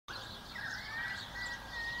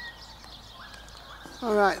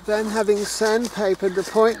Alright then, having sandpapered the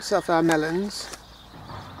points off our melons,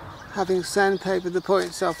 they're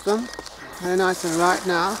nice and ripe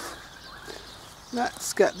now.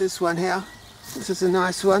 Let's get this one here. This is a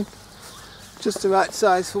nice one, just the right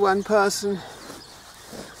size for one person.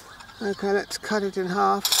 Okay, let's cut it in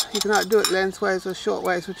half. You can either do it lengthways or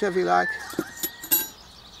shortways, whichever you like.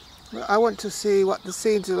 But I want to see what the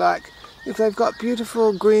seeds are like. If they've got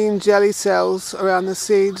beautiful green jelly cells around the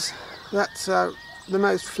seeds, that's the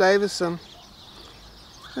most flavoursome.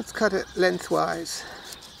 Let's cut it lengthwise.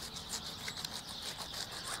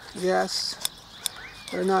 Yes,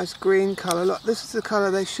 they're a nice green colour. Look, this is the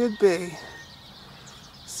colour they should be.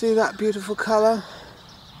 See that beautiful colour?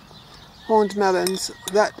 Horned melons,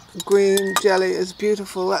 that green jelly is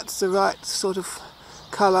beautiful. That's the right sort of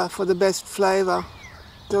colour for the best flavour.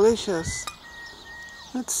 Delicious.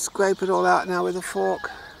 Let's scrape it all out now with a fork.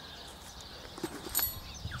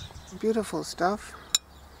 Beautiful stuff.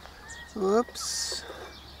 Whoops.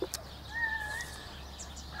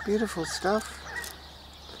 Beautiful stuff.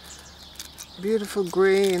 Beautiful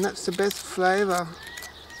green, that's the best flavour.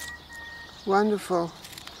 Wonderful.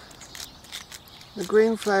 The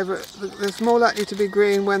green flavour, there's more likely to be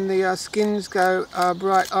green when the skins go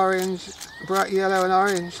bright orange, bright yellow and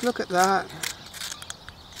orange. Look at that.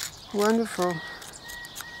 Wonderful.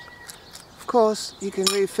 Of course, you can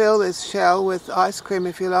refill this shell with ice cream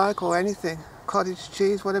if you like, or anything. Cottage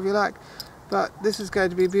cheese, whatever you like. But this is going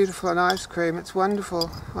to be beautiful on ice cream. It's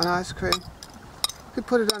wonderful on ice cream. You could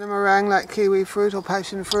put it on a meringue like kiwi fruit or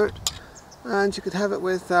passion fruit. And you could have it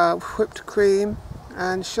with whipped cream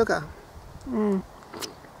and sugar.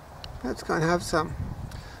 Let's go and have some.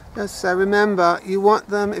 Yes, so remember, you want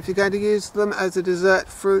them, if you're going to use them as a dessert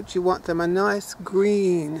fruit, you want them a nice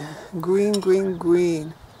green, green,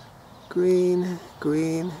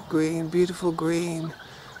 beautiful green.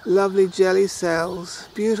 Lovely jelly cells,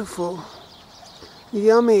 beautiful.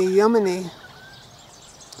 Yummy, yummy.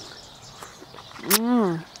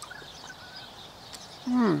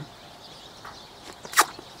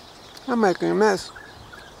 I'm making a mess.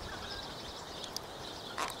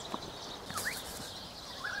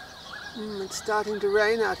 It's starting to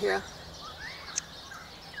rain out here.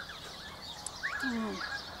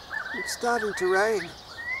 It's starting to rain.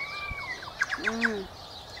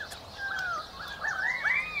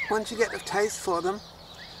 Once you get a taste for them,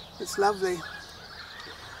 it's lovely.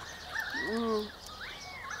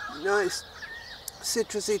 Nice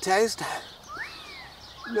citrusy taste.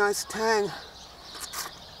 Nice tang.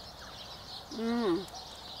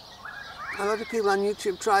 A lot of people on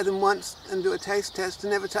YouTube try them once and do a taste test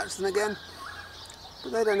and never touch them again.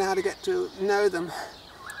 But they don't know how to get to know them.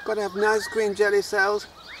 Got to have nice green jelly cells.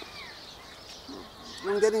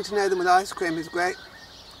 And getting to know them with ice cream is great.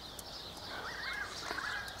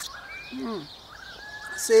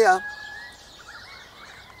 See ya.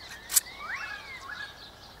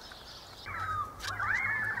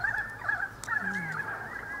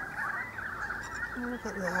 Look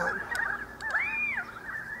at that.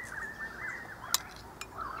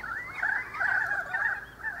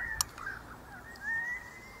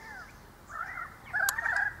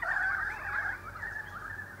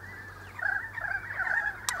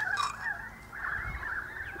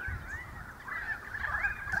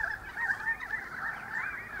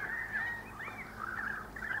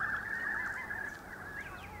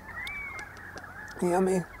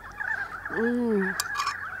 Yummy.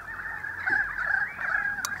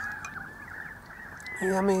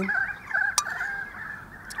 Yummy.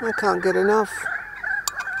 I can't get enough.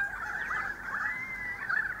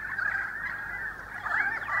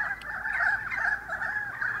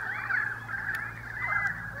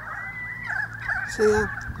 See ya.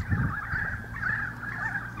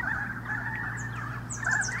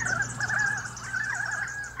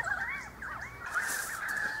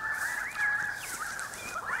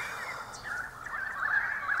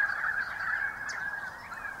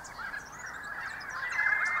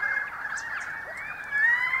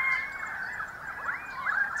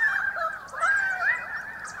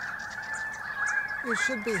 You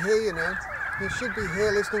should be here, you know. You should be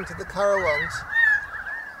here listening to the currawongs.